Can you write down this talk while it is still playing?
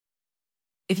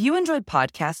If you enjoyed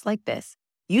podcasts like this,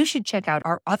 you should check out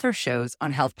our other shows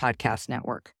on Health Podcast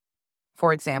Network.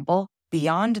 For example,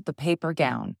 Beyond the Paper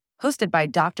Gown, hosted by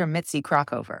Dr. Mitzi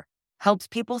Krockover, helps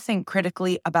people think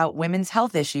critically about women's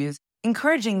health issues,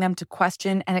 encouraging them to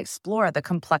question and explore the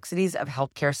complexities of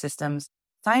healthcare systems,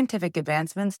 scientific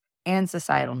advancements, and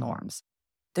societal norms.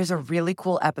 There's a really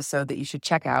cool episode that you should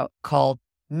check out called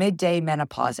Midday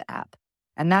Menopause App,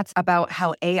 and that's about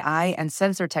how AI and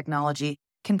sensor technology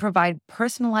can provide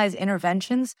personalized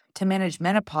interventions to manage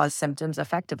menopause symptoms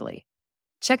effectively.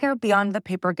 Check out Beyond the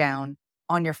Paper Gown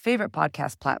on your favorite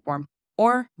podcast platform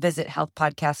or visit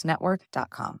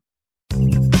healthpodcastnetwork.com.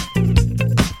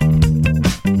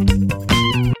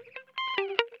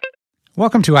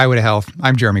 Welcome to Highway to Health.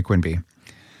 I'm Jeremy Quinby.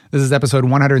 This is episode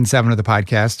 107 of the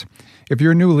podcast. If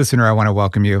you're a new listener, I want to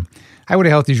welcome you. Highway to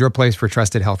Health is your place for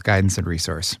trusted health guidance and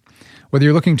resource. Whether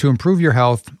you're looking to improve your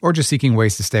health or just seeking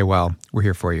ways to stay well, we're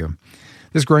here for you.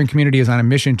 This growing community is on a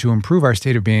mission to improve our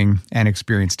state of being and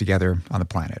experience together on the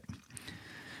planet.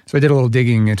 So I did a little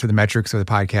digging into the metrics of the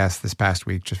podcast this past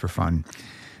week just for fun.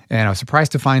 And I was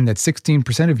surprised to find that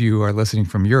 16% of you are listening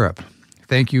from Europe.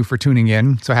 Thank you for tuning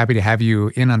in. So happy to have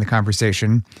you in on the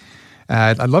conversation.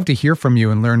 I'd love to hear from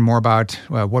you and learn more about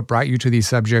what brought you to these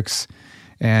subjects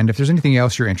and if there's anything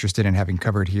else you're interested in having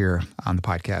covered here on the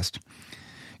podcast.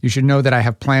 You should know that I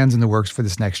have plans in the works for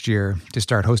this next year to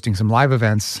start hosting some live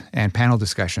events and panel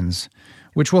discussions,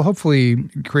 which will hopefully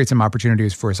create some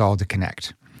opportunities for us all to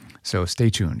connect. So stay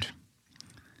tuned.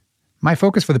 My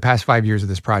focus for the past 5 years of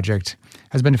this project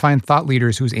has been to find thought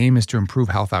leaders whose aim is to improve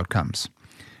health outcomes.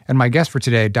 And my guest for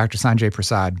today, Dr. Sanjay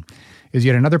Prasad, is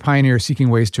yet another pioneer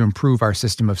seeking ways to improve our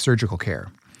system of surgical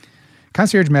care.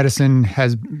 Concierge medicine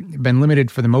has been limited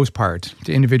for the most part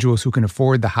to individuals who can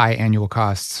afford the high annual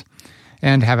costs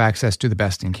and have access to the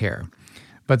best in care.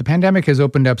 But the pandemic has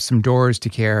opened up some doors to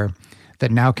care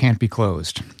that now can't be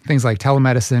closed. Things like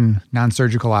telemedicine,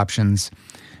 non-surgical options,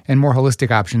 and more holistic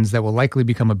options that will likely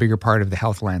become a bigger part of the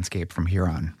health landscape from here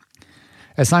on.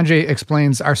 As Sanjay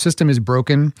explains, our system is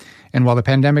broken, and while the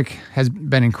pandemic has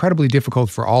been incredibly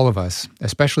difficult for all of us,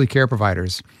 especially care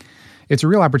providers, it's a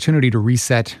real opportunity to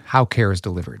reset how care is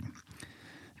delivered.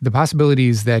 The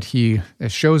possibilities that he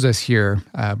shows us here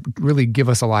really give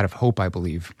us a lot of hope, I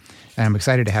believe, and I'm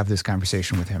excited to have this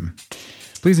conversation with him.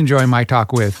 Please enjoy my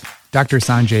talk with Dr.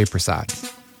 Sanjay Prasad.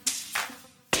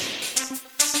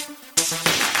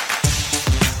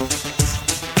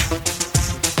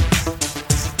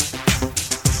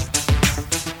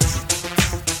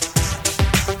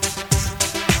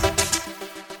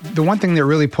 The one thing that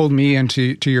really pulled me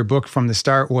into your book from the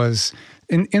start was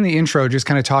in the intro, just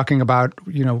kind of talking about,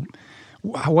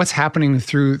 what's happening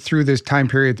through this time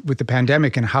period with the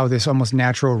pandemic and how this almost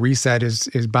natural reset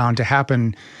is bound to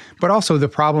happen, but also the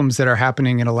problems that are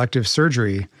happening in elective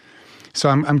surgery. So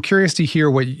I'm curious to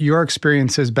hear what your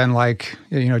experience has been like,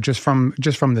 just from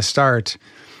the start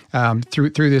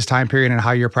through this time period and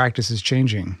how your practice is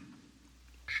changing.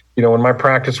 When my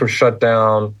practice was shut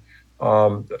down,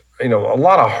 a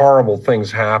lot of horrible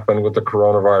things happened with the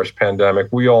coronavirus pandemic.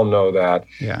 We all know that.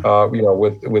 Yeah.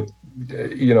 With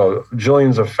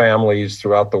jillions of families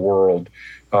throughout the world,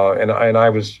 and I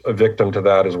was a victim to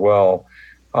that as well.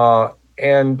 But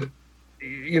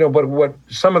what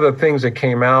some of the things that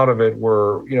came out of it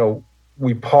were,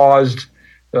 we paused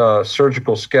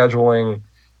surgical scheduling,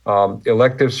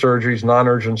 elective surgeries,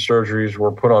 non-urgent surgeries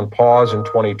were put on pause in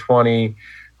 2020.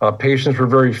 Patients were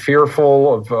very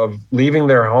fearful of leaving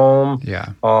their home,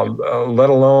 let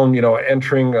alone,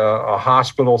 entering a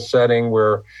hospital setting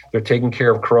where they're taking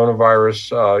care of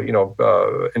coronavirus,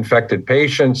 infected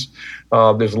patients.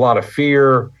 There's a lot of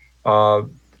fear. There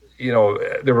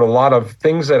were a lot of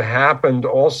things that happened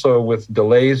also with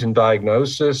delays in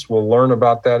diagnosis. We'll learn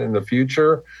about that in the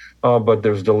future. But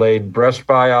there's delayed breast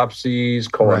biopsies,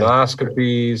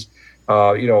 colonoscopies,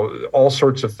 all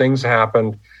sorts of things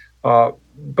happened.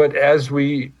 But as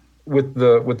with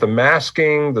the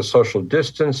masking, the social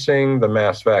distancing, the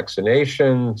mass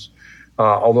vaccinations,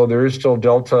 although there is still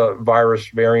Delta virus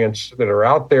variants that are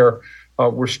out there,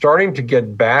 we're starting to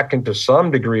get back into some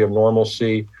degree of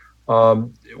normalcy,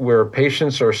 where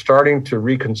patients are starting to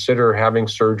reconsider having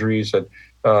surgeries at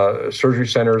surgery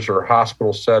centers or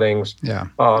hospital settings. Yeah.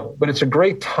 But it's a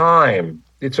great time.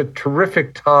 It's a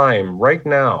terrific time right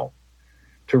now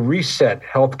to reset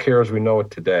healthcare as we know it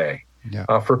today.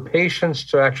 Yeah. For patients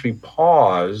to actually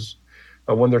pause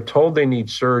when they're told they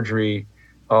need surgery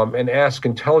and ask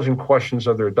intelligent questions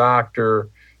of their doctor.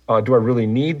 Do I really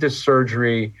need this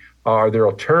surgery? Are there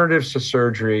alternatives to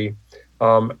surgery?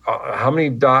 How many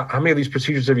of these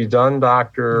procedures have you done,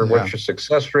 doctor? Yeah. What's your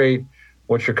success rate?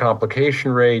 What's your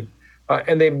complication rate?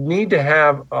 And they need to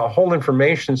have a whole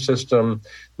information system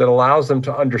that allows them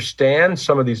to understand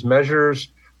some of these measures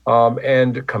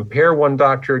and compare one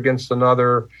doctor against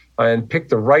another and pick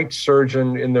the right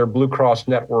surgeon in their Blue Cross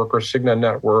network or Cigna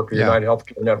network or United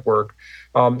Healthcare network.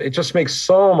 It just makes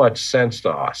so much sense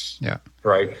to us,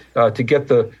 right? To get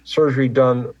the surgery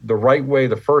done the right way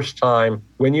the first time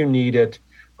when you need it,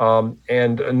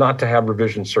 and not to have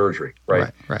revision surgery,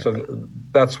 right? So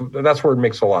that's where it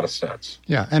makes a lot of sense.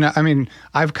 Yeah, and I mean,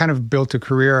 I've kind of built a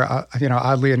career,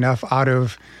 oddly enough, out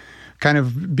of kind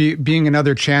of being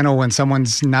another channel when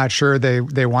someone's not sure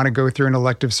they want to go through an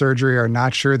elective surgery or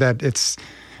not sure that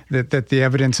that the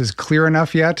evidence is clear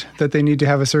enough yet that they need to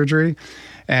have a surgery.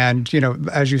 And,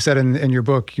 as you said in your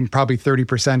book, probably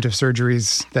 30% of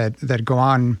surgeries that go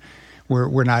on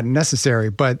were not necessary.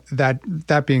 But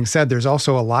that being said, there's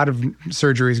also a lot of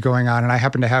surgeries going on. And I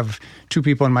happen to have two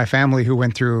people in my family who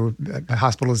went through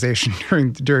hospitalization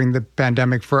during the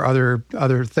pandemic for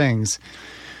other things.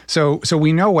 So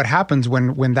we know what happens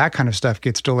when that kind of stuff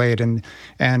gets delayed.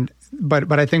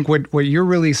 But I think what you're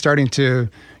really starting to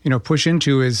push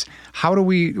into is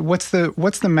what's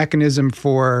the mechanism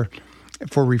for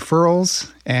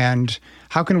referrals, and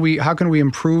how can we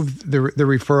improve the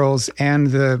referrals and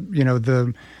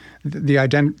the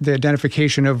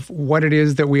identification of what it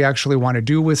is that we actually want to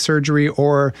do with surgery,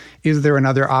 or is there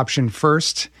another option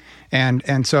first?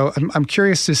 And so I'm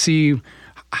curious to see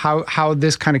how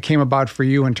this kind of came about for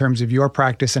you in terms of your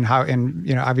practice and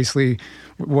obviously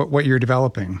what you're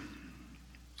developing.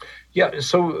 Yeah,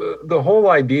 so the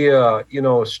whole idea,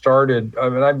 started. I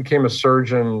mean, I became a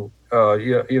surgeon,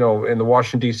 in the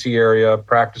Washington D.C. area,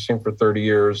 practicing for 30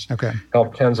 years. Okay.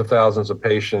 Helped tens of thousands of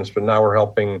patients, but now we're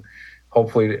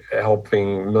hopefully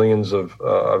helping millions of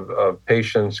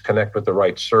patients connect with the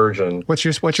right surgeon. What's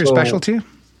your specialty?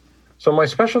 So my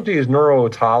specialty is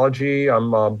neurotology.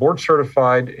 I'm board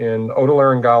certified in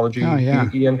otolaryngology,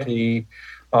 ENT,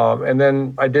 and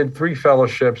then I did 3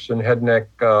 fellowships in head neck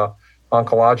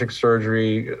oncologic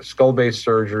surgery, skull-based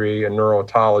surgery, and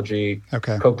neurotology.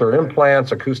 Okay. Cochlear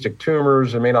implants, acoustic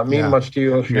tumors. It may not mean much to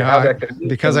you.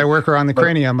 Because I work around the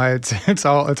cranium, it's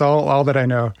all that I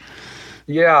know.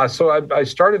 Yeah, so I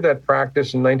started that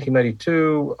practice in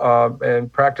 1992 and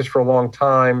practiced for a long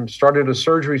time. Started a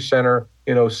surgery center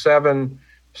in 2007.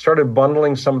 Started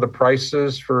bundling some of the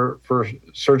prices for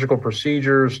surgical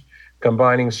procedures,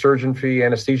 combining surgeon fee,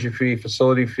 anesthesia fee,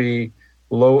 facility fee,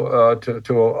 low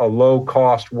to a low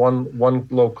cost, one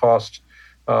low cost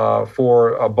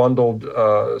for a bundled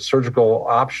surgical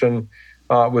option.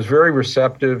 Was very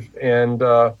receptive, and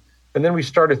then we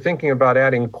started thinking about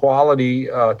adding quality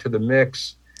to the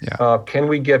mix. Yeah. Can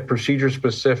we get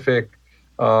procedure-specific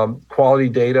quality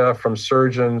data from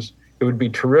surgeons? It would be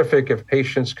terrific if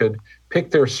patients could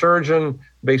pick their surgeon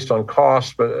based on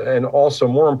cost, and also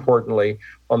more importantly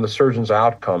on the surgeon's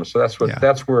outcomes. So that's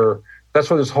where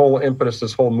this whole impetus,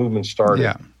 this whole movement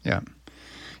started. Yeah.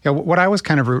 What I was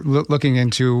kind of looking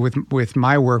into with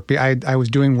my work, I was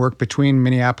doing work between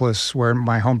Minneapolis, where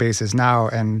my home base is now,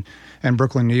 and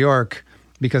Brooklyn, New York,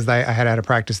 because I had a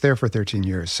practice there for 13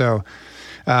 years. So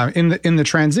in the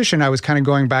transition, I was kind of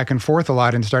going back and forth a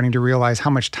lot and starting to realize how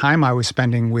much time I was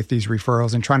spending with these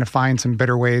referrals and trying to find some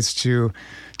better ways to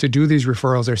do these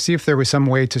referrals, or see if there was some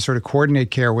way to sort of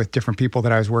coordinate care with different people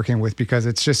that I was working with, because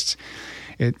it's just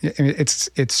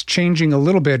it's changing a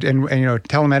little bit, and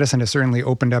telemedicine has certainly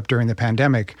opened up during the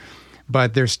pandemic,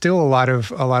 but there's still a lot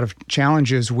of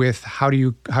challenges with how do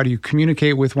you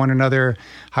communicate with one another?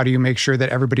 How do you make sure that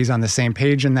everybody's on the same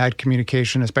page in that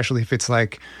communication, especially if it's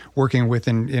like working with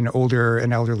an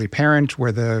elderly parent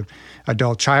where the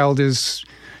adult child is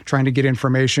trying to get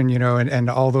information, and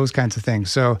all those kinds of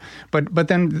things. So, but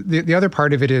then the other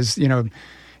part of it is,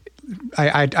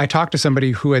 I talked to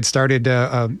somebody who had started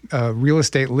a real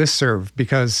estate listserv,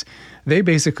 because they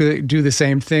basically do the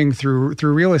same thing through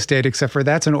real estate, except for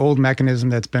that's an old mechanism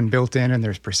that's been built in, and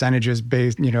there's percentages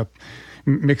based,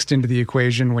 mixed into the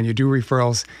equation when you do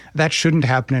referrals. That shouldn't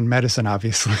happen in medicine,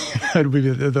 obviously. That would be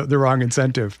the wrong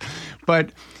incentive.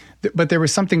 But there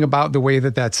was something about the way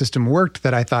that system worked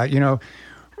that I thought,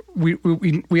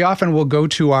 we often will go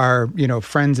to our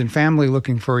friends and family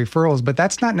looking for referrals, but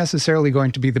that's not necessarily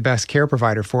going to be the best care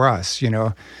provider for us,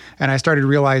 And I started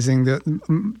realizing that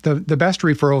the best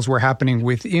referrals were happening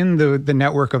within the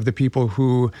network of the people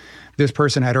who this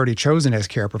person had already chosen as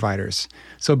care providers.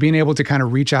 So being able to kind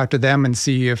of reach out to them and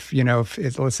see if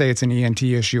let's say it's an ENT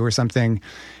issue or something,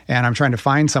 and I'm trying to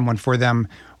find someone for them,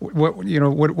 what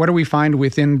do we find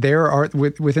within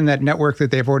within that network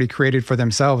that they've already created for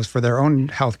themselves, for their own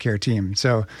healthcare team?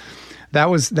 So that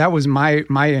was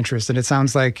my interest, and it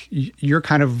sounds like you're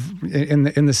kind of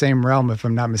in the same realm, if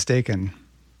I'm not mistaken.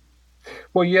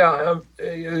 Well, yeah,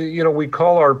 we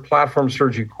call our platform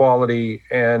Surgery Quality,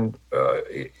 and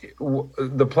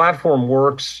the platform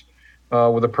works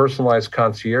with a personalized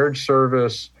concierge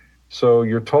service. So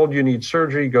you're told you need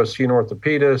surgery, go see an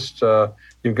orthopedist.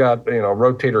 You've got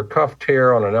rotator cuff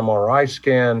tear on an MRI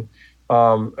scan.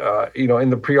 In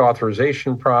the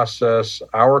pre-authorization process,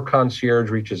 our concierge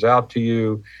reaches out to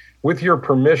you. With your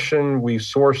permission, we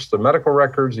source the medical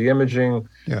records, the imaging.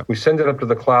 Yeah. We send it up to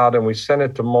the cloud, and we send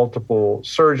it to multiple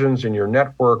surgeons in your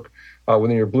network,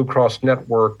 within your Blue Cross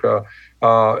network,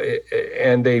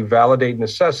 and they validate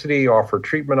necessity, offer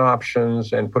treatment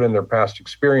options, and put in their past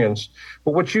experience.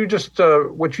 But what you just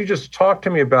talked to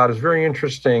me about is very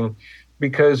interesting,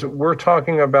 because we're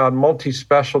talking about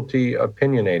multi-specialty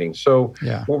opinionating. So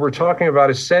what we're talking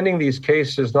about is sending these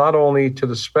cases not only to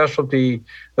the specialty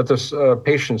that the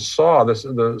patient saw, the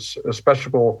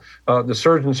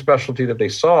surgeon specialty that they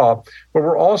saw, but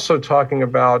we're also talking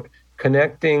about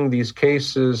connecting these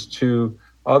cases to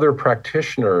other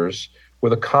practitioners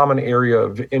with a common area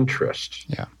of interest.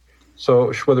 Yeah.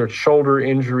 So whether it's shoulder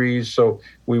injuries, so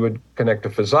we would connect to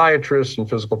physiatrists and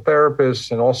physical therapists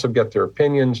and also get their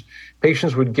opinions.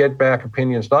 Patients would get back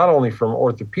opinions not only from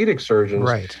orthopedic surgeons,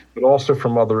 right, but also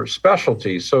from other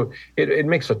specialties. So it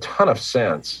makes a ton of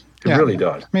sense. It really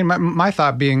does. I mean, my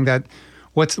thought being that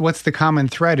what's the common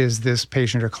thread is this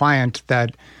patient or client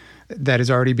that is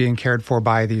already being cared for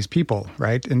by these people,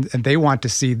 right? And they want to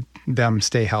see them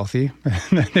stay healthy.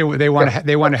 they want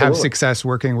to have success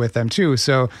working with them too.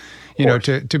 So,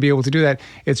 to be able to do that,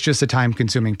 it's just a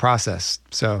time-consuming process.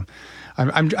 So,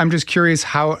 I'm just curious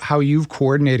how you've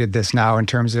coordinated this now in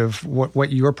terms of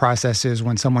what your process is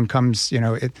when someone comes,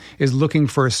 is looking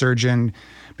for a surgeon,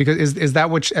 because is that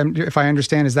what, if I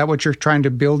understand, is that what you're trying to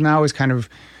build now? Is kind of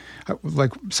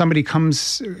like somebody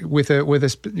comes with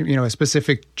a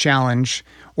specific challenge,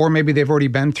 or maybe they've already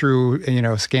been through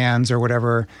scans or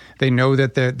whatever. They know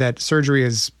that that surgery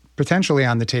is potentially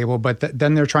on the table, but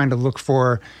then they're trying to look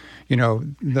for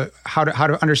how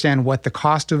to understand what the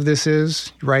cost of this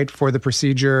is, right, for the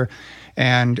procedure,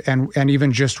 and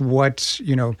even just what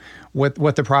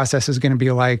the process is going to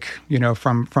be like,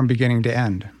 from beginning to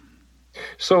end.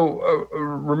 So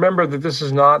remember that this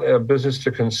is not a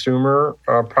business-to-consumer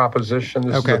proposition.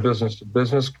 This is a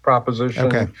business-to-business proposition.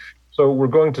 Okay. So we're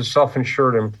going to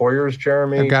self-insured employers,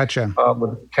 Jeremy. Gotcha.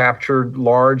 With captured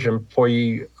large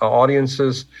employee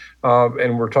audiences,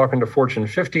 and we're talking to Fortune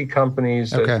 50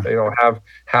 companies that have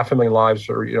 500,000 lives,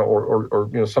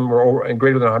 or somewhere and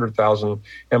greater than 100,000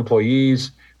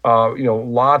 employees.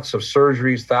 Lots of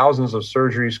surgeries, thousands of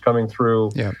surgeries coming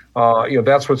through. Yeah.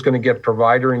 That's what's going to get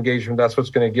provider engagement. That's what's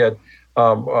going to get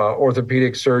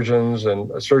orthopedic surgeons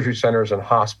and surgery centers and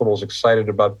hospitals excited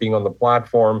about being on the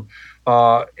platform.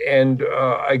 Again,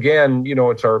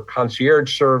 it's our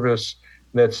concierge service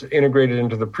that's integrated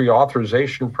into the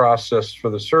pre-authorization process for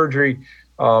the surgery.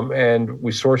 And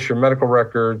we source your medical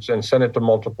records and send it to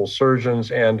multiple surgeons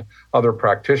and other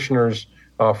practitioners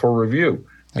for review.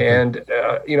 Okay. And,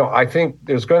 I think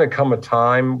there's going to come a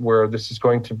time where this is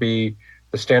going to be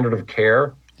the standard of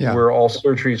care, where all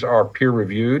surgeries are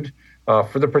peer-reviewed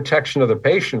for the protection of the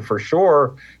patient, for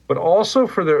sure, but also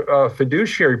for the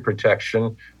fiduciary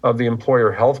protection of the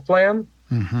employer health plan,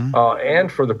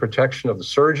 and for the protection of the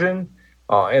surgeon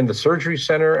and the surgery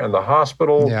center and the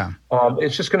hospital. Yeah.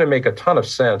 It's just going to make a ton of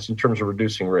sense in terms of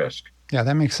reducing risk. Yeah,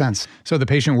 that makes sense. So the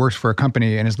patient works for a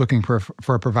company and is looking for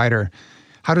a provider.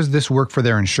 How does this work for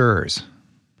their insurers?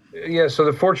 Yeah, so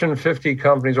the Fortune 50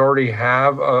 companies already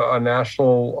have a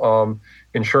national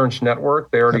insurance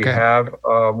network. They already have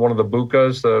one of the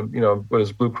BUCAs, what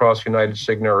is Blue Cross, United,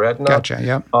 Cigna, or Aetna. Gotcha,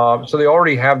 yeah. So they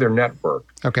already have their network.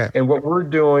 Okay. And what we're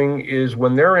doing is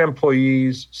when their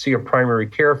employees see a primary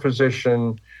care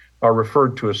physician, are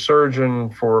referred to a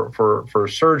surgeon for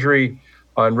surgery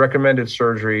and recommended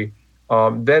surgery,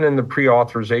 then in the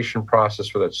pre-authorization process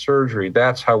for that surgery,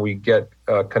 that's how we get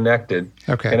connected.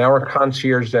 Okay. And our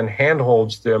concierge then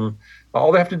handholds them.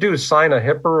 All they have to do is sign a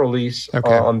HIPAA release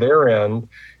on their end,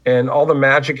 and all the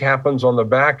magic happens on the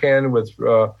back end with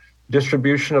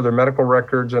distribution of their medical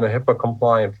records in a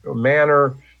HIPAA-compliant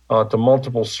manner to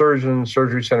multiple surgeons,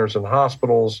 surgery centers, and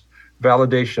hospitals,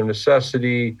 validation of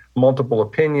necessity, multiple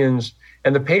opinions,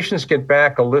 and the patients get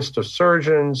back a list of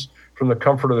surgeons from the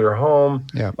comfort of their home.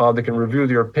 Yeah. They can review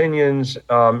their opinions,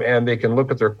 and they can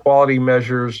look at their quality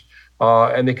measures,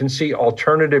 and they can see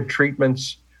alternative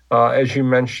treatments as you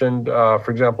mentioned,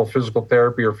 for example, physical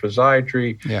therapy or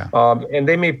physiatry. Yeah. And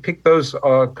they may pick those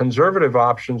conservative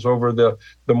options over the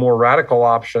more radical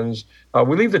options.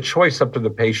 We leave the choice up to the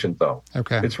patient, though.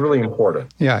 Okay. It's really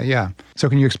important. Yeah. So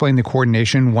can you explain the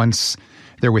coordination once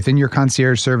they're within your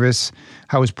concierge service?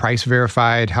 How is price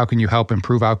verified? How can you help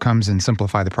improve outcomes and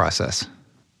simplify the process?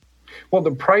 Well,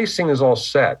 the pricing is all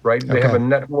set, right? They have a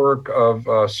network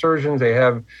of surgeons. They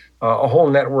have a whole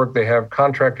network. They have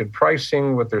contracted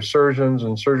pricing with their surgeons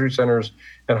and surgery centers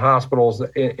and hospitals.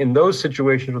 In those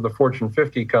situations with the Fortune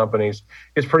 50 companies,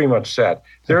 it's pretty much set.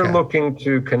 They're looking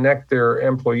to connect their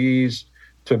employees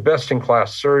to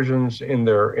best-in-class surgeons in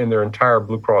their entire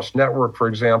Blue Cross network, for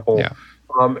example. Yeah.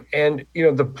 And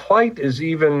the plight is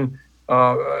even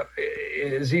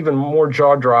more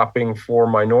jaw-dropping for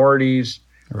minorities.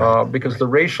 Because the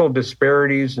racial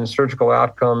disparities in surgical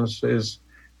outcomes is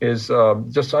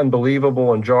just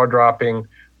unbelievable and jaw-dropping.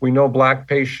 We know Black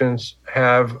patients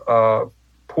have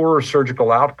poorer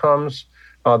surgical outcomes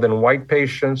than white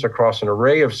patients across an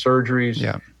array of surgeries.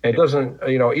 Yeah. And it doesn't,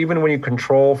 even when you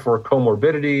control for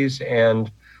comorbidities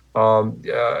and,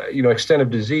 extent of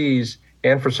disease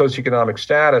and for socioeconomic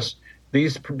status,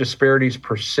 these disparities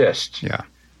persist. Yeah.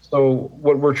 So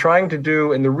what we're trying to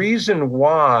do, and the reason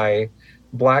why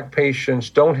Black patients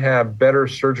don't have better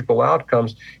surgical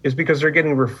outcomes is because they're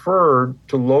getting referred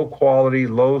to low quality,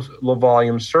 low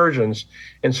volume surgeons.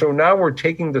 And so now we're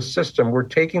taking the system, we're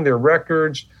taking their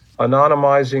records,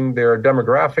 anonymizing their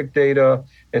demographic data,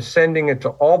 and sending it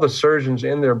to all the surgeons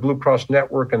in their Blue Cross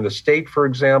network in the state, for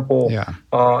example. Yeah.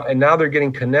 And now they're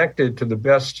getting connected to the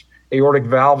best aortic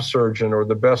valve surgeon or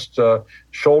the best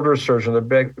shoulder surgeon,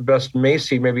 the best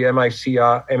MACI, maybe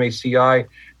MACI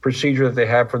procedure that they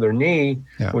have for their knee,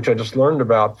 which I just learned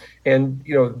about. And,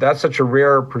 that's such a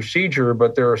rare procedure,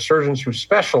 but there are surgeons who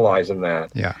specialize in that.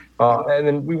 Yeah. And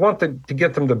then we want to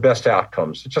get them the best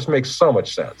outcomes. It just makes so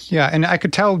much sense. Yeah. And I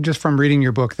could tell just from reading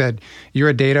your book that you're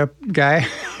a data guy,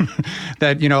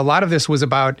 that, a lot of this was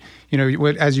about,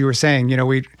 as you were saying,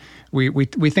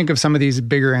 we think of some of these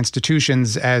bigger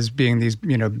institutions as being these,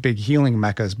 big healing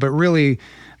meccas, but really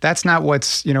that's not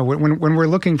what's, when we're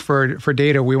looking for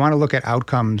data, we want to look at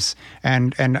outcomes,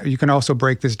 and you can also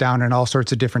break this down in all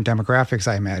sorts of different demographics,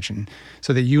 I imagine,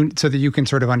 so that you can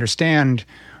sort of understand,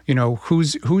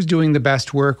 who's doing the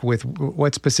best work with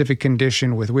what specific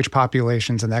condition, with which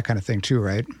populations, and that kind of thing too,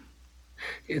 right?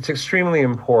 It's extremely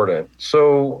important.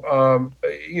 So,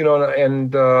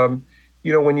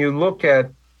 when you look at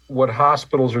what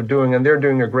hospitals are doing, and they're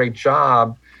doing a great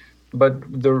job, but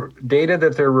the data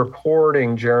that they're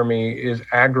reporting, Jeremy, is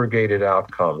aggregated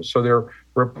outcomes. So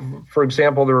for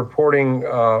example, they're reporting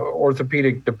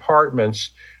orthopedic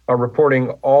departments are reporting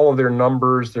all of their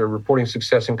numbers. They're reporting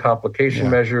success and complication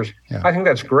measures. Yeah. I think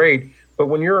that's great. But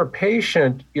when you're a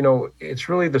patient, it's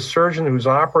really the surgeon who's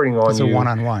operating on you. It's a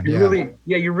one-on-one.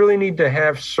 You really need to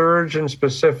have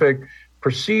surgeon-specific,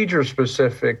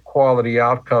 procedure-specific quality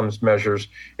outcomes measures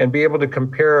and be able to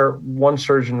compare one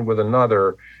surgeon with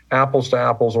another, apples to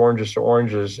apples, oranges to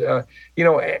oranges.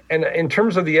 And in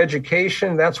terms of the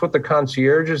education, that's what the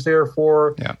concierge is there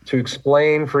for, to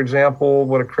explain, for example,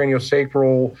 what a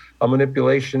craniosacral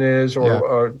manipulation is,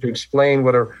 or to explain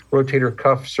what a rotator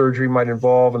cuff surgery might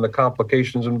involve and the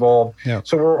complications involved. Yeah.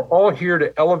 So we're all here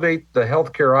to elevate the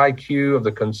healthcare IQ of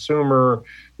the consumer,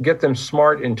 get them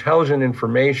smart, intelligent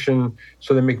information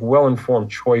so they make well-informed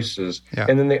choices,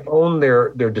 and then they own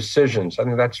their decisions. I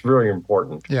think that's very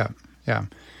important. Yeah.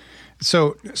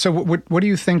 So what do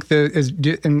you think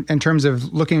in terms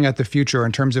of looking at the future,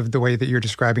 in terms of the way that you're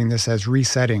describing this as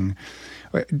resetting,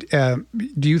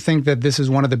 do you think that this is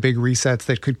one of the big resets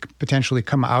that could potentially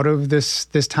come out of this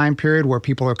time period where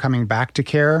people are coming back to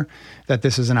care, that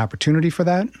this is an opportunity for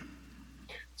that?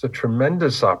 It's a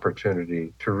tremendous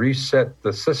opportunity to reset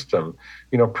the system.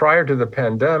 Prior to the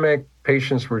pandemic,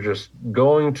 patients were just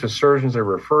going to surgeons they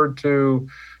referred to,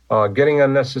 getting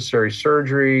unnecessary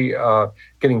surgery,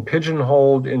 getting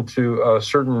pigeonholed into a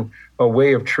certain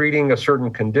way of treating a certain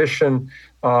condition.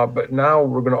 But now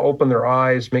we're going to open their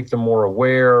eyes, make them more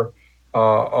aware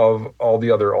of all the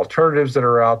other alternatives that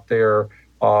are out there,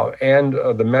 and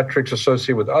the metrics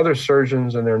associated with other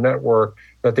surgeons in their network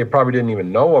that they probably didn't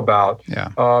even know about.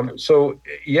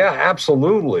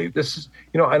 Absolutely. This is,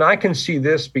 and I can see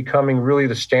this becoming really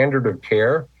the standard of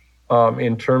care.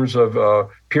 In terms of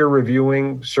peer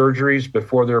reviewing surgeries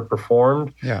before they're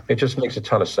performed, it just makes a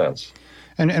ton of sense.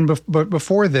 But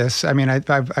before this, I mean,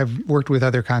 I've worked with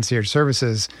other concierge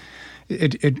services,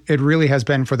 it really has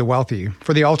been for the wealthy,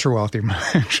 for the ultra wealthy,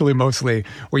 actually mostly,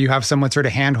 where you have someone sort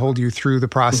of handhold you through the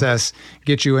process,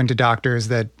 get you into doctors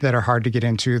that are hard to get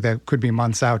into, that could be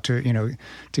months out to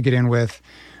get in with.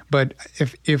 But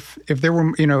if there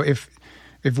were,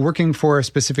 if working for a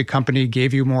specific company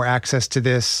gave you more access to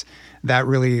this, that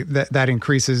really that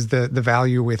increases the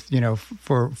value with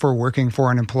for working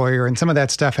for an employer. And some of that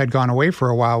stuff had gone away for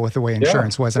a while with the way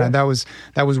insurance was, and that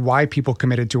was why people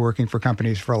committed to working for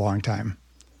companies for a long time.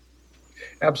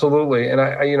 Absolutely, and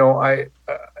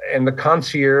and the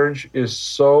concierge is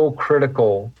so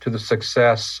critical to the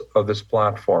success of this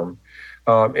platform,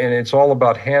 and it's all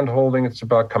about hand-holding. It's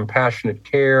about compassionate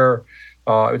care.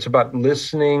 It's about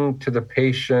listening to the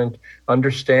patient,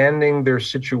 understanding their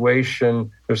situation,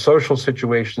 their social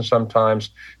situation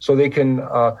sometimes, so they can,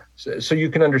 so you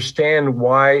can understand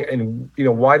why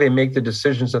why they make the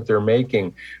decisions that they're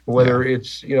making. Whether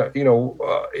it's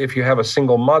if you have a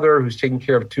single mother who's taking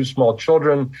care of two small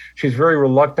children, she's very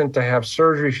reluctant to have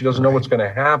surgery. She doesn't know what's going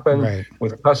to happen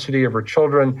with custody of her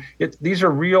children. These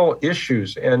are real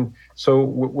issues, and so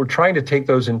we're trying to take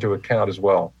those into account as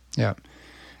well. Yeah.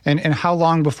 And how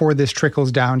long before this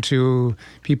trickles down to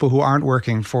people who aren't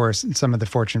working for some of the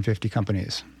Fortune 50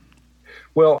 companies?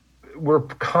 Well, we're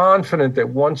confident that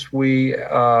once we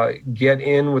get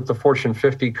in with the Fortune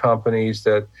 50 companies,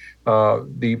 that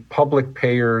the public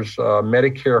payers,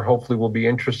 Medicare hopefully will be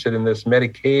interested in this,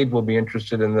 Medicaid will be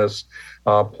interested in this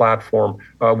platform.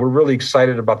 We're really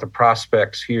excited about the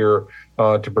prospects here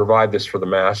to provide this for the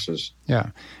masses. Yeah.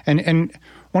 And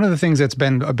one of the things that's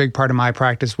been a big part of my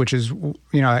practice, which is,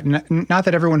 not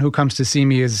that everyone who comes to see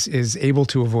me is able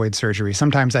to avoid surgery.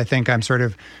 Sometimes I think I'm sort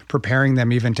of preparing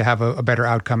them even to have a better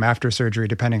outcome after surgery,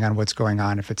 depending on what's going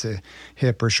on, if it's a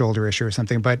hip or shoulder issue or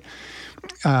something. But,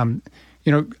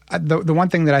 the one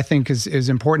thing that I think is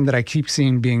important that I keep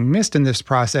seeing being missed in this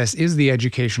process is the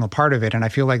educational part of it. And I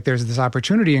feel like there's this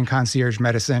opportunity in concierge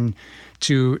medicine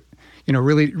to,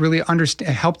 really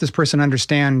help this person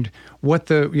understand what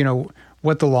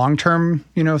the long-term,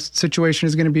 situation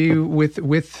is going to be with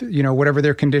whatever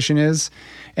their condition is,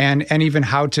 and even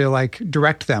how to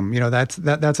direct them.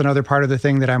 That's another part of the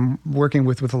thing that I'm working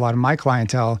with a lot of my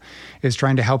clientele, is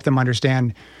trying to help them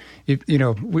understand. We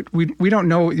don't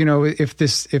know, if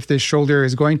this shoulder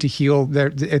is going to heal.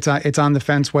 It's on the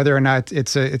fence whether or not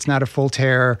it's not a full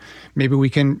tear. Maybe we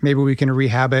can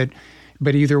rehab it.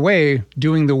 But either way,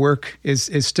 doing the work is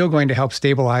still going to help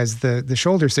stabilize the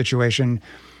shoulder situation.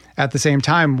 At the same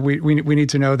time, we need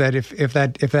to know that if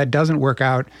that doesn't work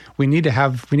out, we need to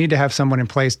have someone in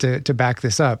place to back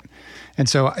this up. And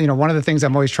so, one of the things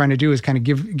I'm always trying to do is kind of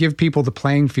give people the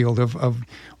playing field of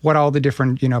what all the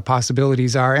different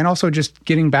possibilities are, and also just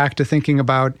getting back to thinking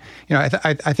about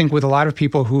I think with a lot of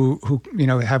people who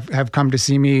have come to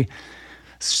see me,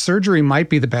 surgery might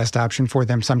be the best option for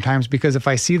them sometimes, because if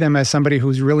I see them as somebody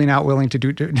who's really not willing to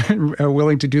do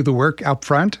the work up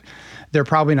front, they're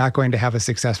probably not going to have a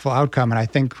successful outcome. And I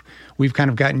think we've kind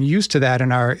of gotten used to that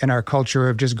in our culture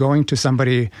of just going to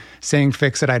somebody saying,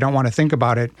 "Fix it, I don't want to think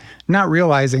about it," not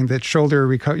realizing that shoulder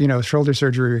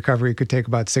surgery recovery could take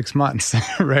about 6 months,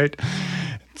 right?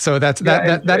 So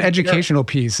that educational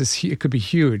piece it could be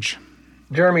huge.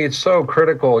 Jeremy, it's so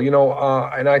critical,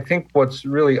 and I think what's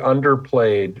really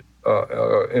underplayed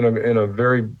in a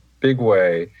very big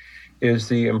way is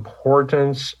the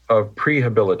importance of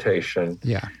prehabilitation.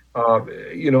 Yeah.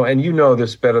 And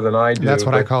this better than I do. That's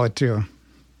what I call it too.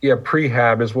 Yeah,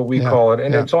 prehab is what we call it.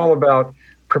 And it's all about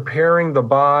preparing the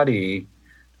body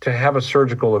to have a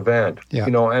surgical event. Yeah.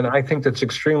 And I think that's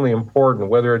extremely important,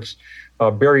 whether it's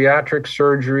bariatric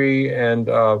surgery and,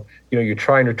 you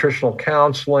try nutritional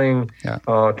counseling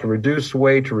to reduce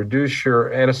weight, to reduce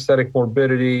your anesthetic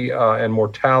morbidity and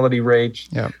mortality rates.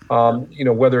 Yeah.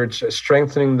 Whether it's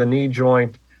strengthening the knee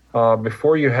joint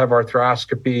before you have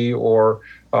arthroscopy or,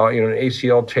 an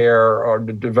ACL tear, or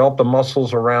to develop the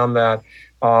muscles around that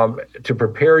to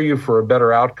prepare you for a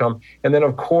better outcome. And then,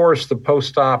 of course, the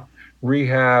post-op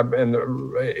rehab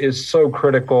is so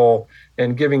critical,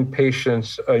 and giving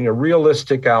patients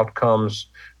realistic outcomes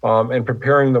and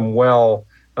preparing them well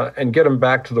and get them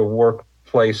back to the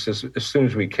workplace as soon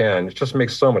as we can. It just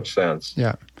makes so much sense.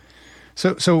 Yeah.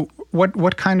 So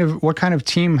what kind of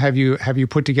team have you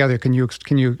put together? Can you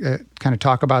kind of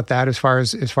talk about that as far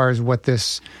as what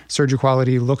this surgery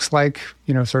quality looks like,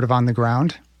 sort of on the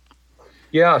ground?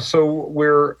 Yeah, so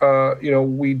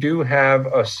we do have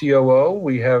a COO.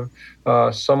 We have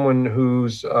someone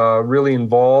who's really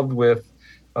involved with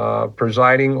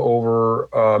presiding over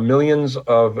millions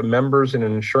of members in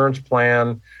an insurance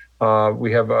plan.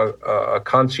 We have a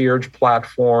concierge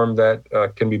platform that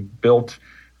can be built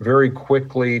very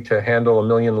quickly to handle 1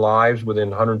 million lives within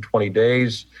 120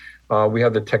 days. We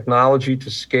have the technology to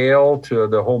scale to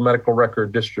the whole medical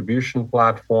record distribution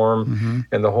platform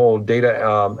and the whole data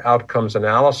outcomes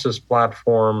analysis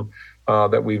platform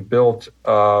that we've built.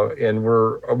 And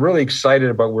we're really excited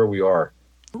about where we are.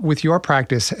 With your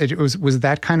practice, was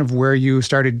that kind of where you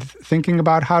started thinking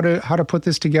about how to put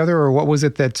this together, or what was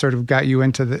it that sort of got you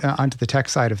into onto the tech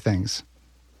side of things?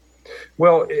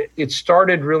 Well, it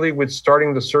started really with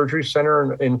starting the surgery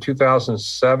center in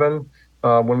 2007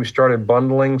 when we started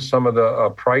bundling some of the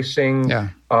pricing. Yeah.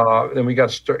 Then we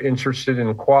got interested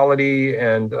in quality,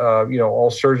 and all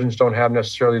surgeons don't have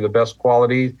necessarily the best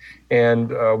quality, and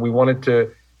we wanted to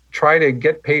try to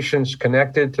get patients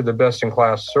connected to the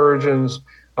best-in-class surgeons.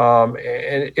 And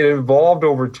it evolved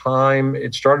over time.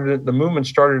 The movement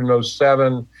started in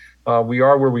 2007. We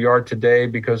are where we are today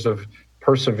because of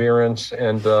perseverance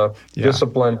and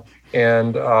discipline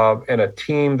and a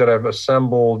team that I've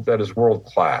assembled that is world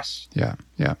class. Yeah.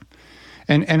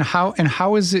 And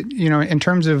how is it, in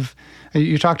terms of,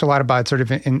 you talked a lot about sort of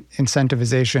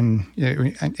incentivization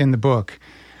in the book.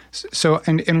 So,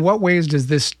 and in what ways does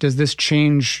this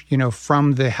change,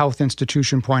 from the health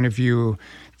institution point of view,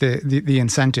 the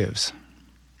incentives?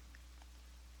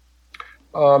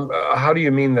 How do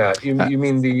you mean that? You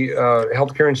mean the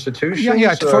healthcare institutions?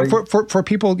 Yeah. For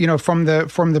people, from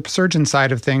the surgeon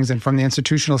side of things and from the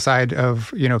institutional side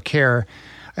of care,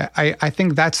 I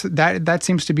think that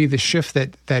seems to be the shift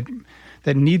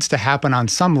that needs to happen on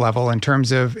some level in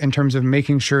terms of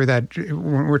making sure that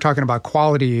when we're talking about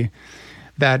quality,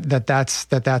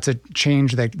 that's a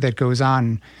change that goes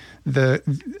on.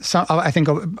 I think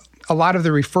a lot of the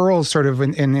referrals sort of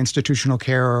in institutional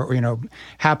care,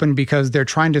 happen because they're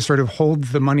trying to sort of hold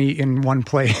the money in one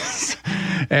place,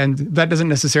 and that doesn't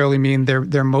necessarily mean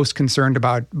they're most concerned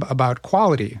about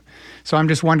quality. So I'm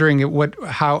just wondering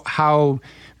how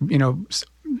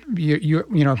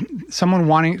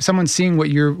someone seeing what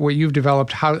you've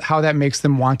developed, how that makes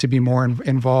them want to be more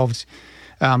involved,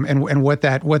 and what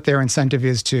their incentive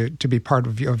is to be part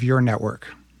of your network.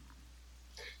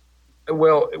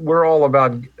 Well, we're all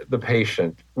about the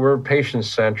patient. We're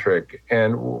patient-centric,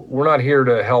 and we're not here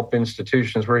to help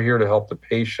institutions. We're here to help the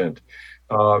patient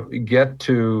get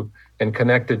to and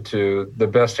connected to the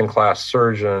best-in-class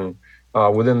surgeon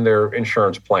within their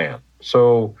insurance plan.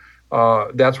 So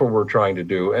that's what we're trying to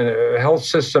do. And health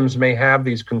systems may have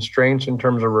these constraints in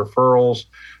terms of referrals,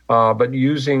 but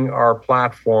using our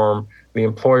platform, the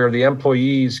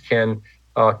employees can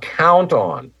count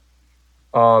on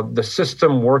the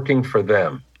system working for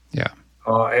them. Yeah.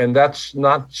 And that's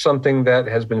not something that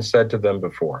has been said to them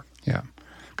before. Yeah.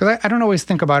 Because I don't always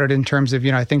think about it in terms of,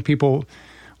 I think people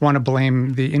want to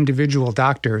blame the individual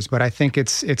doctors, but I think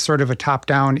it's sort of a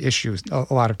top-down issue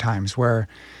a lot of times where,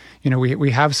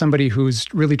 we have somebody who's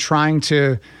really trying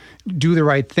to do the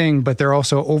right thing, but they're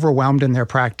also overwhelmed in their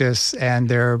practice, and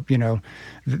they're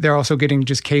also getting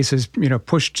just cases,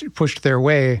 pushed their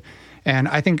way. And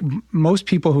I think most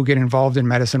people who get involved in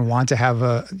medicine want to have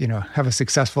a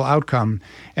successful outcome.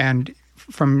 And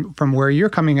from where you're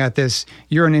coming at this,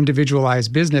 you're an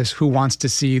individualized business who wants to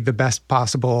see the best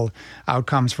possible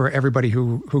outcomes for everybody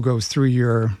who goes through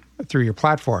your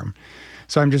platform.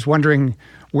 So I'm just wondering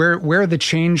where the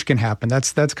change can happen.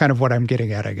 That's kind of what I'm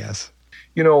getting at, I guess.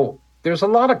 There's a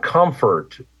lot of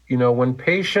comfort, when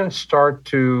patients start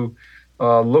to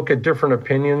look at different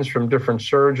opinions from different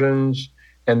surgeons,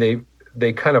 and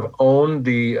they kind of own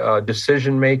the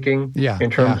decision-making in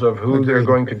terms of who they're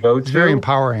going to go to. It's very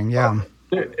empowering, yeah.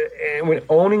 And when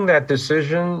owning that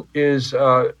decision is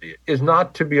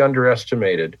not to be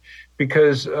underestimated,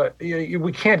 because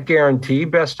we can't guarantee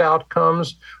best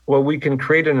outcomes. Well, we can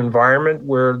create an environment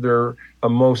where they're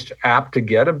most apt to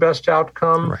get a best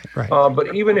outcome. Right.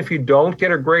 But even if you don't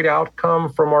get a great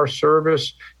outcome from our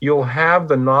service, you'll have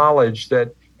the knowledge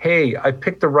that, hey, I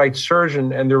picked the right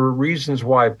surgeon, and there were reasons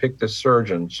why I picked this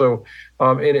surgeon. So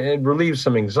it relieves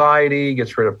some anxiety,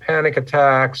 gets rid of panic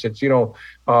attacks. It's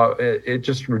it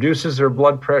just reduces their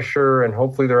blood pressure, and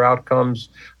hopefully their outcomes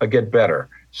get better.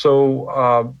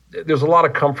 So there's a lot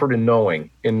of comfort in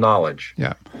knowledge.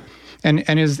 Yeah,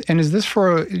 and is this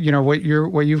for what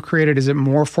you've created? Is it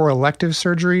more for elective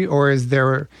surgery, or is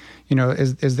there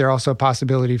is there also a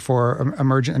possibility for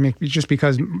emergent? I mean, just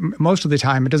because most of the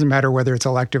time it doesn't matter whether it's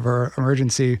elective or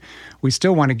emergency, we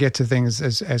still want to get to things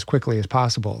as quickly as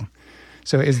possible.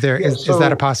 So is that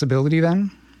a possibility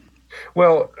then?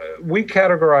 Well, we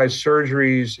categorize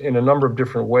surgeries in a number of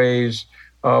different ways.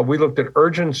 We looked at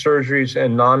urgent surgeries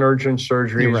and non-urgent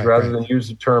surgeries rather than use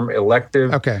the term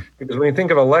elective. Okay. Because when you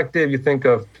think of elective, you think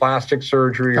of plastic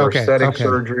surgery or aesthetic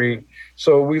surgery.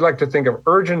 So we like to think of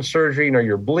urgent surgery.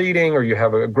 You're bleeding, or you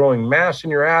have a growing mass in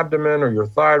your abdomen or your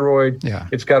thyroid. Yeah.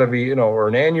 It's got to be, or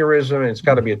an aneurysm, and it's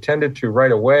got to be attended to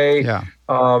right away. Yeah.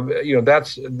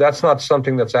 That's not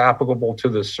something that's applicable to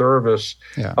the service.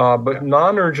 Yeah. But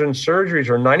non-urgent surgeries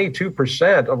are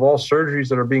 92% of all surgeries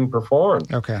that are being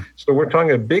performed. Okay. So we're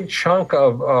talking a big chunk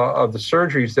of the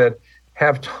surgeries that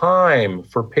have time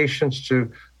for patients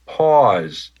to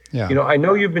pause. Yeah. I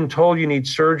know you've been told you need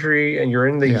surgery and you're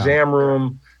in the exam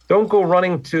room. Don't go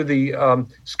running to the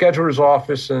scheduler's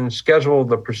office and schedule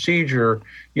the procedure.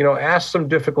 Ask some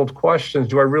difficult questions.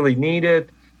 Do I really need it?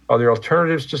 Are there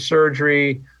alternatives to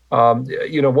surgery?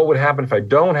 What would happen if I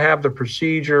don't have the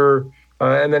procedure?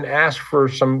 And then ask for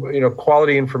some,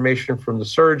 quality information from the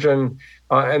surgeon,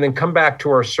 and then come back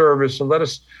to our service and let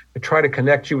us try to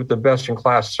connect you with the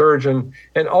best-in-class surgeon.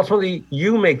 And ultimately,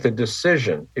 you make the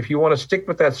decision. If you want to stick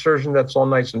with that surgeon, that's all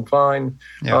nice and fine.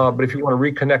 Yeah. But if you want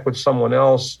to reconnect with someone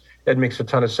else, it makes a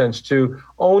ton of sense too.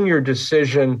 Own your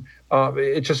decision.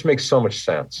 It just makes so much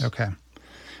sense. Okay.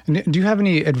 And do you have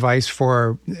any advice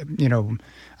for,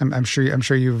 I'm sure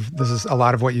this is a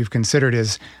lot of what you've considered,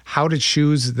 is how to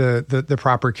choose the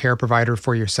proper care provider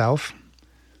for yourself?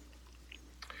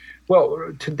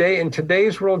 Well, in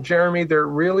today's world, Jeremy, there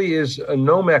really is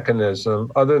no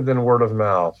mechanism other than word of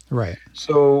mouth. Right.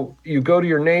 So you go to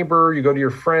your neighbor, you go to your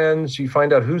friends, you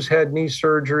find out who's had knee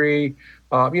surgery.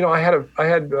 I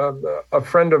had a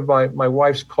friend of my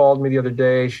wife's called me the other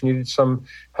day. She needed some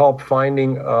help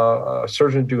finding a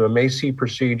surgeon to do a MACI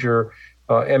procedure,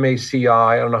 MACI.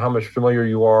 I don't know how much familiar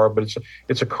you are, but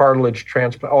it's a cartilage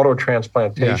auto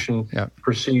transplantation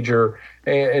procedure.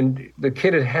 And the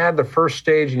kid had the first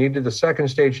stage, needed the second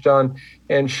stage done,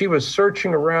 and she was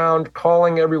searching around,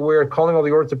 calling everywhere, calling all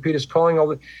the orthopedists, calling all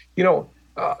the,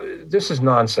 this is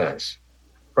nonsense.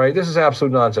 Right? This is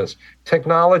absolute nonsense.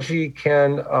 Technology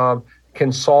can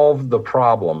solve the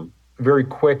problem very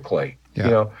quickly.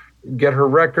 Yeah. Get her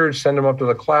records, send them up to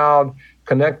the cloud,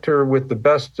 connect her with the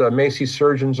best MACI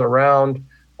surgeons around,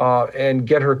 and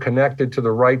get her connected to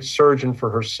the right surgeon for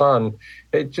her son.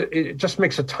 It just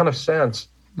makes a ton of sense.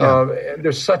 Yeah.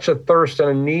 There's such a thirst and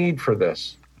a need for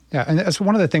this. Yeah, and that's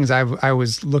one of the things I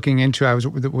was looking into. I was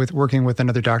working with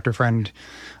another doctor friend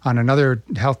on another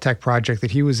health tech project that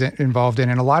he was involved in,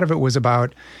 and a lot of it was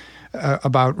about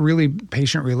really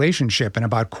patient relationship and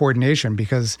about coordination,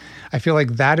 because I feel like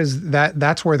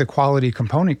that's where the quality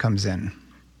component comes in.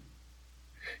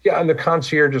 Yeah, and the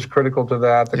concierge is critical to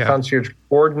that. The concierge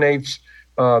coordinates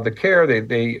the care.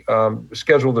 They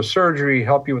schedule the surgery,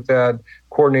 help you with that,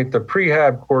 coordinate the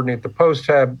prehab, coordinate the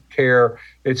post-hab care.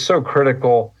 It's so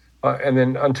critical. And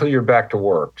then until you're back to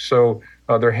work. So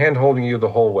they're hand-holding you the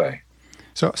whole way.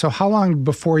 So how long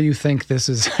before you think this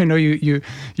is, I know you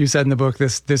said in the book,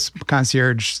 this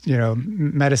concierge,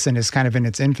 medicine is kind of in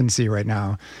its infancy right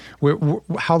now.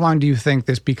 How long do you think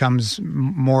this becomes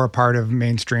more a part of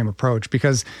mainstream approach?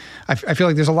 Because I feel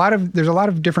like there's a lot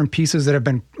of different pieces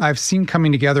that I've seen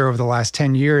coming together over the last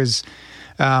 10 years,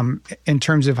 in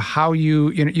terms of how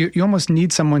you almost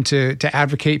need someone to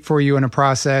advocate for you in a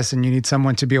process, and you need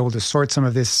someone to be able to sort some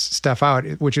of this stuff out,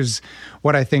 which is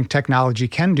what I think technology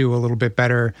can do a little bit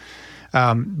better.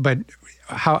 But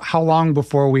how long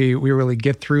before we really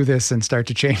get through this and start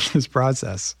to change this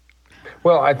process?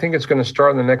 Well, I think it's going to start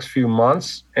in the next few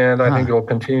months, and I think it will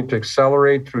continue to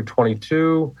accelerate through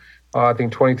 22. I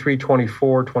think 23,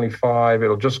 24, 25,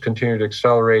 it'll just continue to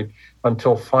accelerate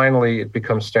until finally it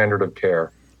becomes standard of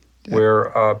care,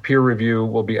 where peer review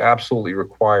will be absolutely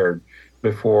required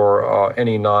before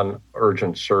any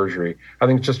non-urgent surgery. I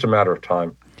think it's just a matter of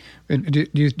time. Do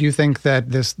you think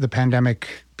that the pandemic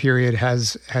period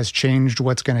has changed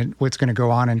what's going to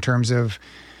go on in terms of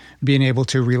being able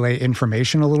to relay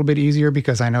information a little bit easier?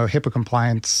 Because I know HIPAA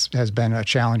compliance has been a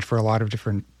challenge for a lot of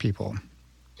different people.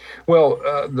 Well,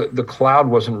 the cloud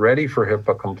wasn't ready for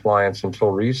HIPAA compliance until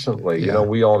recently. Yeah.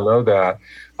 We all know that.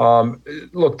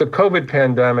 Look, the COVID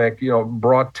pandemic,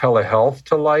 brought telehealth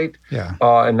to light. Yeah.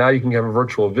 And now you can have a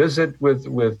virtual visit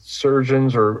with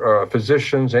surgeons or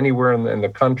physicians anywhere in the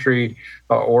country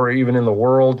or even in the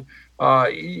world.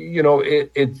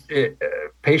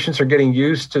 Patients are getting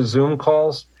used to Zoom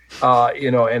calls,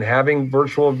 and having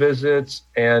virtual visits,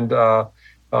 and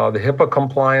the HIPAA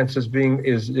compliance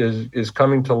is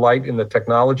coming to light in the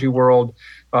technology world.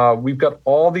 We've got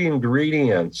all the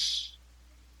ingredients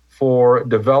for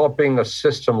developing a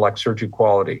system like Surgery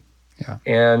Quality. Yeah.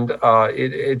 And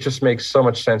it just makes so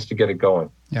much sense to get it going.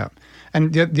 Yeah.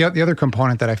 And the other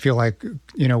component that I feel like,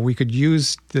 we could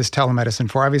use this telemedicine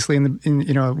for, obviously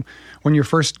when you're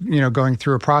first, going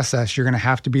through a process, you're going to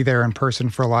have to be there in person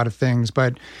for a lot of things.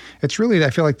 But it's really, I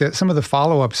feel like that some of the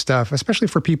follow-up stuff, especially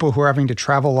for people who are having to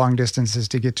travel long distances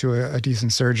to get to a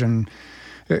decent surgeon,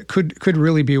 it could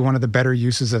really be one of the better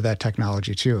uses of that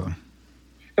technology too.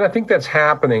 And I think that's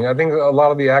happening. I think a lot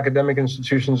of the academic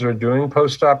institutions are doing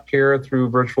post-op care through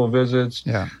virtual visits.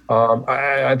 Yeah.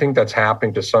 I think that's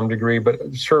happening to some degree,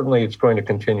 but certainly it's going to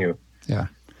continue. Yeah.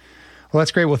 Well,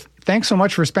 that's great. Well, thanks so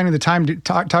much for spending the time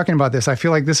talking about this. I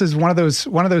feel like this is one of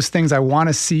those things I want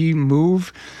to see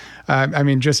move.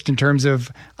 Just in terms of,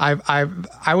 I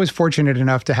was fortunate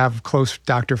enough to have close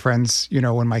doctor friends,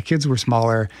 when my kids were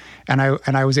smaller, and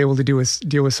I was able to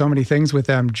deal with so many things with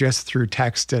them just through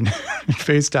text and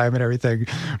FaceTime and everything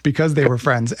because they were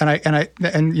friends. It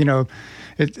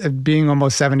being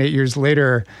almost 7-8 years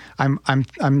later, I'm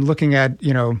looking at,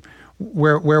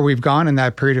 where we've gone in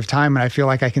that period of time. And I feel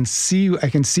like I can see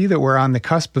that we're on the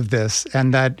cusp of this,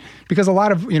 and that because a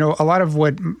lot of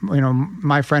what,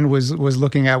 my friend was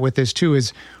looking at with this too,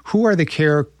 is who are the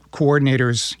care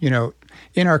coordinators,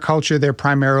 in our culture. They're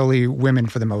primarily women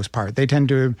for the most part. They tend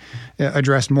to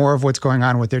address more of what's going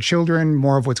on with their children,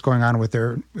 more of what's going on with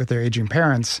their aging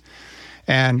parents.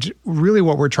 And really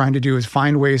what we're trying to do is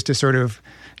find ways to sort of,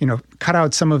 cut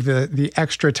out some of the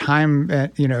extra time,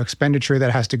 expenditure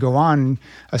that has to go on,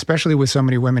 especially with so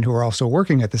many women who are also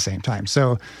working at the same time.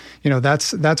 So,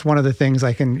 that's one of the things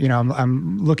I can,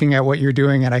 I'm looking at what you're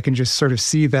doing, and I can just sort of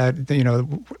see that,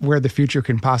 where the future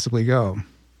can possibly go.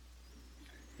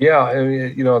 Yeah.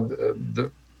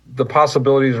 The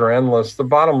possibilities are endless. The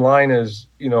bottom line is,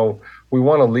 we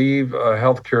want to leave a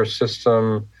healthcare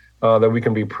system that we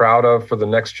can be proud of for the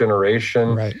next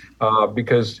generation, right?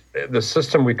 Because the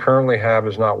system we currently have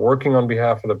is not working on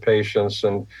behalf of the patients,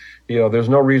 and there's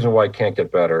no reason why it can't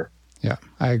get better. Yeah,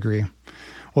 I agree.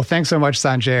 Well, thanks so much,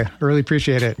 Sanjay. I really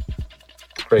appreciate it.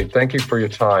 Great. Thank you for your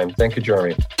time. Thank you,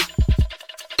 Jeremy.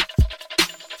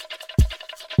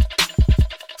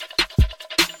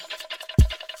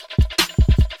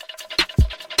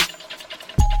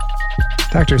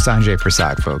 Dr. Sanjay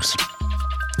Prasad, folks.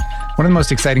 One of the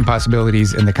most exciting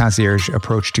possibilities in the concierge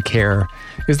approach to care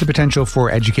is the potential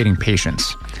for educating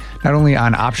patients, not only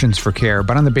on options for care,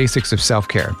 but on the basics of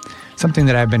self-care, something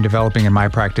that I've been developing in my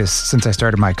practice since I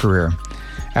started my career,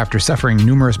 after suffering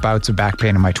numerous bouts of back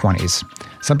pain in my 20s,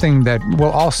 something that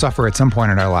we'll all suffer at some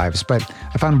point in our lives, but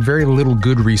I found very little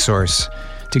good resource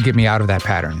to get me out of that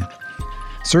pattern.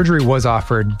 Surgery was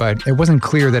offered, but it wasn't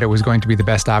clear that it was going to be the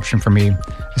best option for me,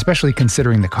 especially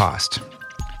considering the cost.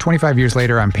 25 years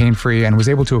later, I'm pain-free and was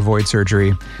able to avoid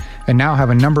surgery, and now have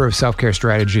a number of self-care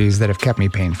strategies that have kept me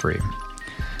pain-free.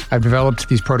 I've developed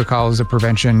these protocols of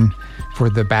prevention for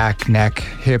the back, neck,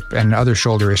 hip, and other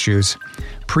shoulder issues,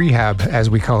 prehab, as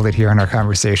we called it here in our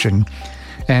conversation.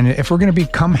 And if we're going to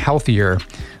become healthier,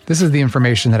 this is the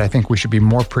information that I think we should be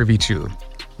more privy to.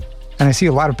 And I see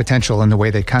a lot of potential in the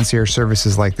way that concierge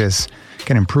services like this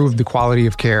can improve the quality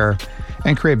of care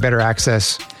and create better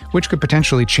access, which could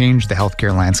potentially change the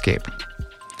healthcare landscape.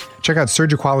 Check out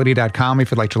surgequality.com if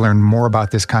you'd like to learn more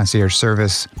about this concierge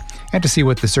service and to see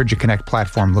what the SurgiConnect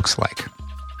platform looks like.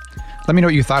 Let me know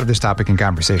what you thought of this topic and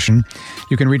conversation.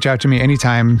 You can reach out to me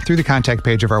anytime through the contact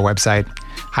page of our website,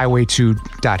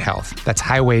 highway2.health. That's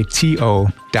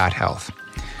highwayto.health.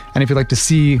 And if you'd like to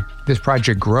see this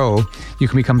project grow, you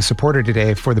can become a supporter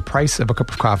today for the price of a cup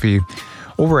of coffee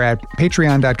over at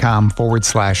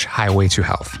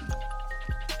patreon.com/highway2health.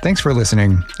 Thanks for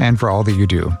listening and for all that you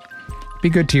do. Be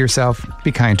good to yourself,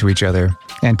 be kind to each other,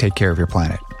 and take care of your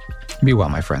planet. Be well,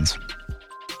 my friends.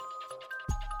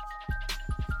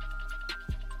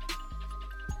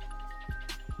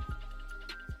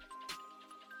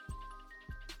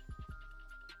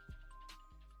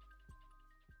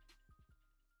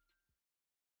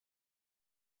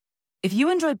 If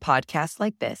you enjoyed podcasts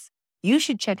like this, you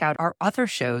should check out our other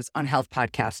shows on Health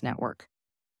Podcast Network.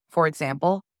 For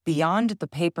example, Beyond the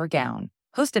Paper Gown,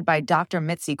 hosted by Dr.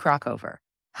 Mitzi Krockover,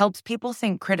 helps people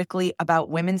think critically about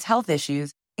women's health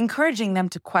issues, encouraging them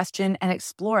to question and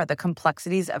explore the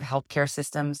complexities of healthcare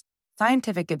systems,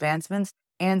 scientific advancements,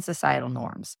 and societal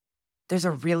norms. There's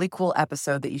a really cool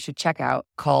episode that you should check out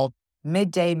called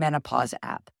Midday Menopause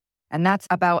App, and that's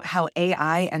about how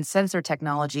AI and sensor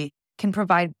technology can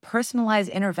provide personalized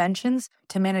interventions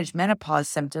to manage menopause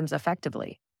symptoms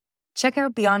effectively. Check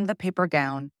out Beyond the Paper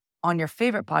Gown on your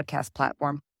favorite podcast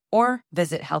platform or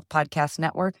visit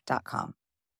healthpodcastnetwork.com.